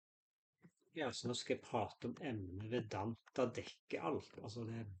Ja, så nå skal jeg prate om emnet Vedanta dekker alt. Altså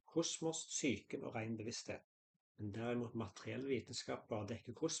det er kosmos, psyken og ren bevissthet. Men derimot materiell vitenskap bare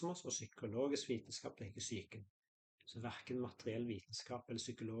dekker kosmos, og psykologisk vitenskap dekker psyken. Så hverken materiell vitenskap eller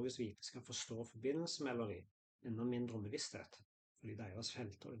psykologisk vitenskap forstår forbindelsen mellom dem, enda mindre om bevissthet. Fordi deres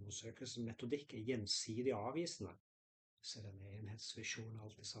felter og undersøkelsesmetodikk er gjensidig avvisende. Så denne enhetsvisjonen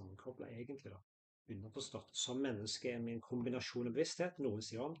alltid sammenkoblet egentlig da. Underforstått, som menneske er vi en kombinasjon av bevissthet, noen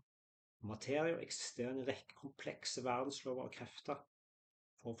sier ånd, materie og eksisterer en rekke komplekse verdenslover og krefter.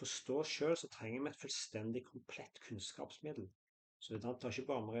 For å forstå oss selv så trenger vi et fullstendig komplett kunnskapsmiddel. Så Vedanta har ikke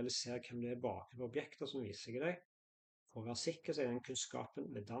bare med å realisere hvem det er bakom objekter som viser seg i deg. For å være sikker så er den kunnskapen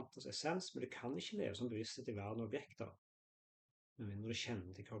Vedantas essens, men du kan ikke leve som bevissthet i verden av objekter. Med mindre du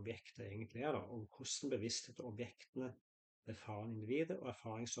kjenner til hva objekter egentlig er da, og hvordan bevissthet og objektene, erfarne individer og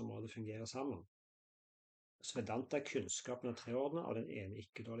erfaringsområder fungerer sammen. Så Vedanta er kunnskapen av treordene av den ene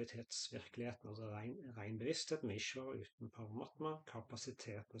ikke-dualitetsvirkeligheten, altså ren bevissthet med Ishvara uten paramatma,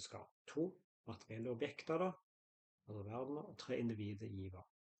 kapasitetene skal. 2 materielle objekter da, altså verdener, og 3 individer giver.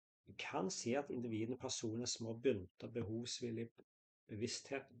 Vi kan si at individene og personene er små bunter behovsvillig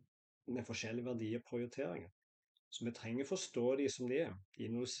bevissthet med forskjellige verdier og prioriteringer. Så vi trenger å forstå de som de er. De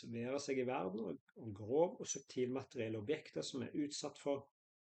involverer seg i verden og grov og subtil materielle objekter som er utsatt for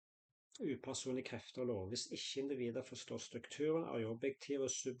upersonlige krefter og lover. Hvis ikke individer forstår strukturen av de objektive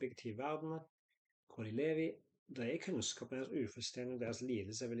og subjektive verdenene, hvor de lever i, dreier kunnskapen deres ufullstendig, og deres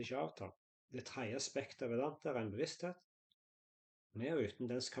lidelse vil ikke avta. Det tredje aspektet av Vedanta er en bevissthet, med og uten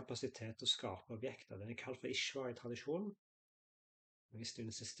dens kapasitet til å skape objekter. Den er kalt for Ishvara i tradisjonen. Hvis du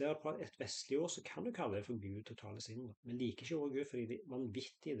insisterer på et vestlig ord, så kan du kalle det for Gud totale sinn. Men liker ikke ordet Gud, fordi de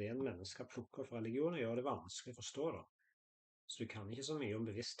vanvittige ideene mennesker plukker fra religioner gjør det vanskelig å forstå det. Så du kan ikke så mye om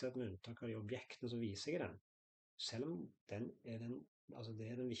bevissthet med unntak av de objektene som viser seg i den. Selv om det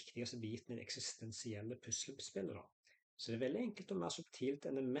er den viktigste biten i det eksistensielle puslespillet da. Så det er veldig enkelt og mer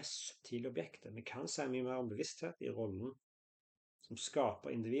subtilt enn det mest subtile objektet. Vi kan si mye mer om bevissthet i rollen som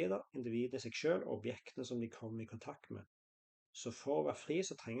skaper individer, individene seg selv og objektene som de kommer i kontakt med. Så for å være fri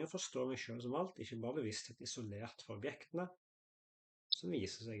så trenger jeg å forstå meg selv som alt, ikke bare bevissthet isolert fra objektene som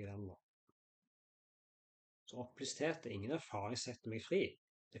viser seg i den da. Så opplysthet er ingen erfaring setter meg fri.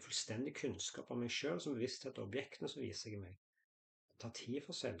 Det er fullstendig kunnskap om meg selv som bevissthet og objektene som viser seg i meg. Det tar tid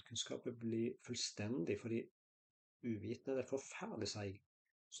for selvkunnskap å bli fullstendig, fordi uvitenhet er forferdelig seig.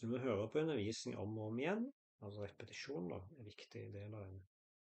 Så du må høre på undervisning om og om igjen, altså repetisjon da, er en viktig del av den.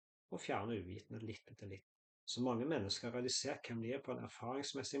 Og fjerne uvitenhet litt etter litt. Så mange mennesker har realisert hvem de er på en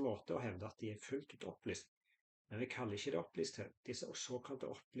erfaringsmessig måte og hevder at de er fullt ut opplyst. Men vi kaller ikke det opplysthet. Disse såkalte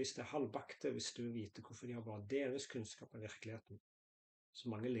opplyste halvbakte hvis du vil vite hvorfor de har bare deres kunnskap av virkeligheten.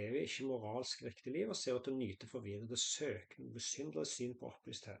 Så mange lever ikke moralsk riktig liv og ser ut til å nyte forvirrede søkende, besynderlige syn på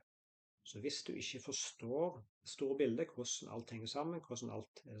opplysthet. Så hvis du ikke forstår det store bildet, hvordan alt henger sammen, hvordan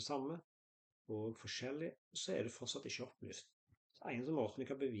alt er det samme og forskjellig, så er du fortsatt ikke opplyst. Så eneste måten vi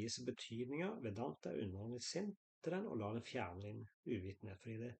kan bevise betydninger Vedanta er underordnet sinn til den og la den fjerne din uvitenhet,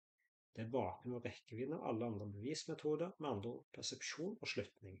 fordi det er bakgrunn og rekkevidden av alle andre bevismetoder, med andre ord persepsjon og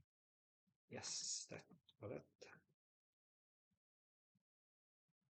slutning. Yes, det var det.